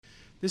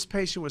This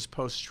patient was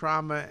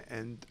post-trauma,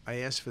 and I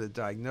asked for the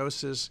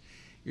diagnosis.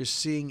 You're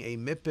seeing a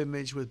MIP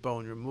image with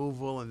bone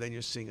removal, and then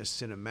you're seeing a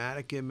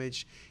cinematic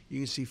image. You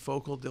can see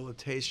focal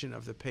dilatation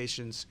of the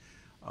patient's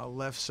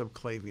left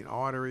subclavian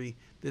artery,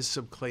 this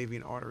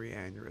subclavian artery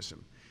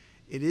aneurysm.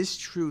 It is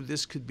true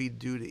this could be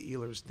due to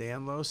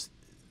Ehlers-Danlos.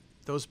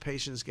 Those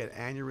patients get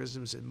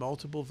aneurysms in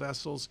multiple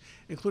vessels,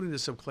 including the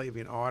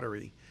subclavian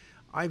artery.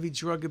 IV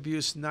drug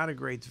abuse, not a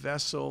great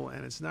vessel,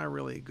 and it's not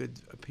really a good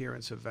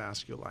appearance of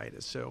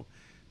vasculitis. So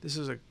this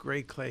is a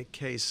great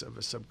case of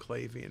a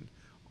subclavian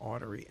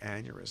artery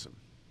aneurysm.